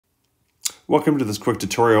Welcome to this quick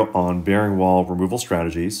tutorial on bearing wall removal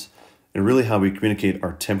strategies and really how we communicate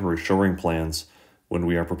our temporary shoring plans when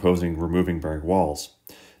we are proposing removing bearing walls.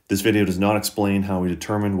 This video does not explain how we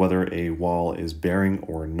determine whether a wall is bearing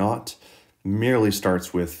or not, merely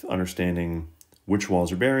starts with understanding which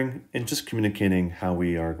walls are bearing and just communicating how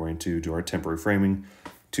we are going to do our temporary framing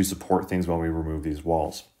to support things while we remove these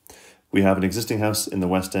walls. We have an existing house in the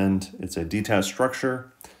West End. It's a detached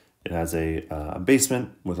structure. It has a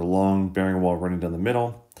basement with a long bearing wall running down the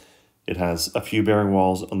middle. It has a few bearing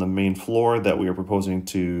walls on the main floor that we are proposing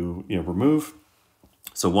to remove.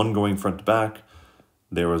 So one going front to back.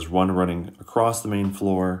 There was one running across the main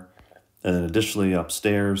floor. And then additionally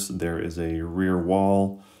upstairs, there is a rear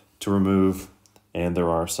wall to remove. And there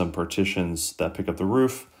are some partitions that pick up the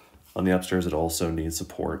roof on the upstairs that also need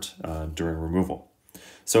support during removal.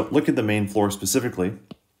 So look at the main floor specifically.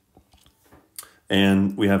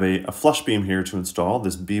 And we have a flush beam here to install,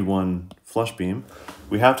 this B1 flush beam.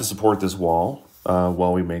 We have to support this wall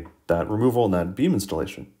while we make that removal and that beam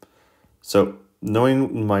installation. So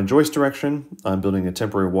knowing my joist direction, I'm building a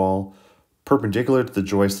temporary wall perpendicular to the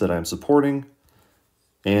joist that I'm supporting.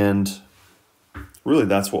 And really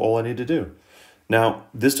that's all I need to do. Now,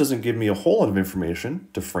 this doesn't give me a whole lot of information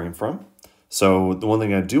to frame from. So the one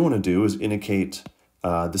thing I do want to do is indicate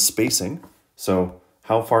the spacing. So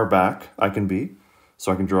how far back I can be.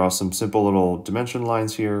 So I can draw some simple little dimension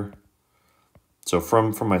lines here. So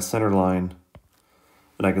from my center line,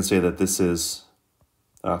 and I can say that this is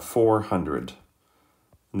 400,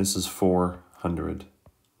 and this is 400,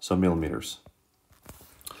 so millimeters.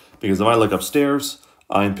 Because if I look upstairs,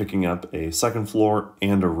 I'm picking up a second floor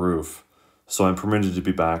and a roof. So I'm permitted to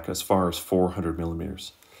be back as far as 400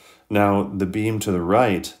 millimeters. Now the beam to the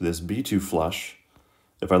right, this B2 flush,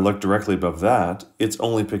 if I look directly above that, it's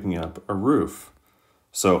only picking up a roof.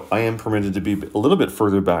 So I am permitted to be a little bit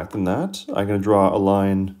further back than that. I'm going to draw a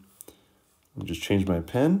line. I'll just change my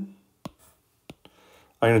pen.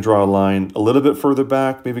 I'm going to draw a line a little bit further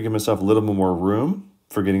back, maybe give myself a little bit more room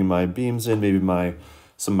for getting my beams in, maybe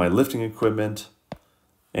some of my lifting equipment.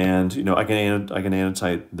 And I can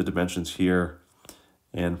annotate the dimensions here.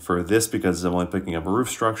 And for this, because I'm only picking up a roof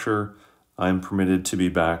structure, I'm permitted to be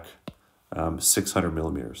back 600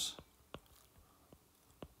 millimeters.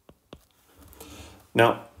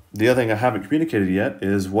 Now, the other thing I haven't communicated yet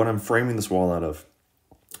is what I'm framing this wall out of.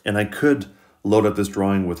 And I could load up this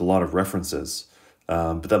drawing with a lot of references,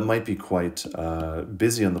 but that might be quite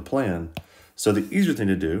busy on the plan. So the easier thing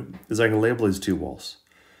to do is I can label these two walls.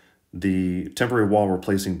 The temporary wall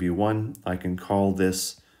replacing B1, I can call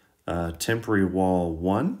this temporary wall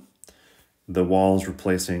 1. The wall is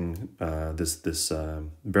replacing this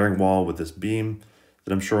bearing wall with this beam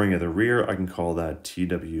that I'm showing at the rear. I can call that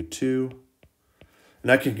TW2.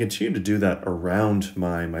 And I can continue to do that around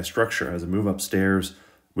my structure as I move upstairs,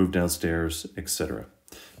 move downstairs, etc.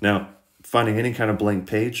 Now, finding any kind of blank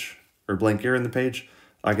page or blank area in the page,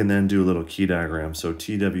 I can then do a little key diagram. So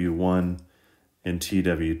TW1 and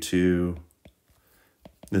TW2 and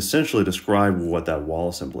essentially describe what that wall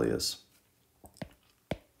assembly is.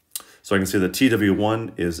 So I can say that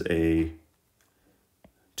TW1 is a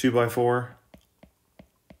 2x4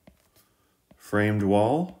 framed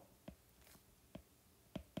wall.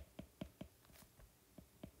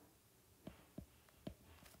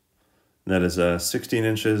 That is 16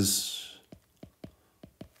 inches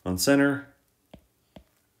on center.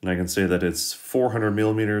 And I can say that it's 400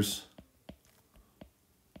 millimeters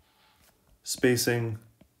spacing.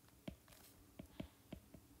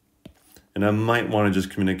 And I might want to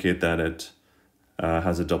just communicate that it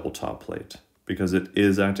has a double top plate because it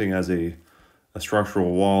is acting as a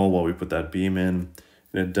structural wall while we put that beam in.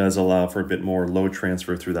 And it does allow for a bit more load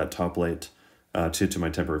transfer through that top plate to my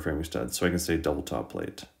temporary framing stud. So I can say double top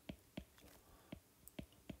plate.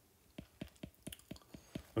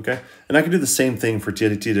 Okay, and I can do the same thing for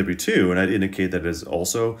TW2, and I'd indicate that it is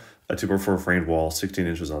also a 2x4 framed wall, 16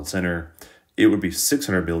 inches on center. It would be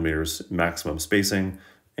 600 millimeters maximum spacing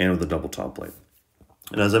and with a double top plate.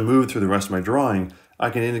 And as I move through the rest of my drawing, I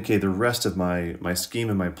can indicate the rest of my scheme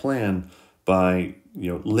and my plan by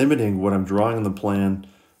limiting what I'm drawing on the plan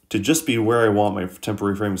to just be where I want my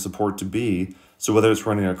temporary framing support to be. So whether it's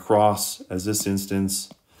running across, as this instance,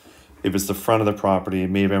 if it's the front of the property,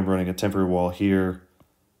 maybe I'm running a temporary wall here,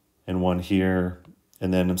 and one here,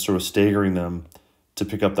 and then I'm sort of staggering them to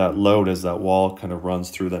pick up that load as that wall kind of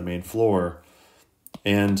runs through that main floor.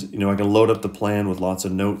 And I can load up the plan with lots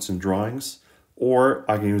of notes and drawings, or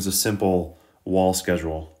I can use a simple wall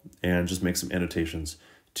schedule and just make some annotations.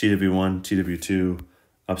 TW1, TW2,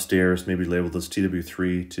 upstairs, maybe label this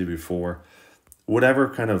TW3, TW4, whatever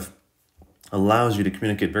kind of allows you to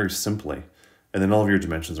communicate very simply and then all of your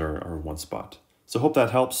dimensions are in one spot. So hope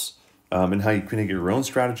that helps in how you create your own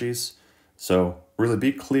strategies. So really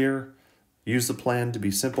be clear, use the plan to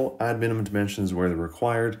be simple, add minimum dimensions where they're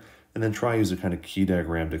required, and then try use a kind of key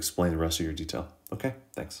diagram to explain the rest of your detail. Okay,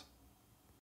 thanks.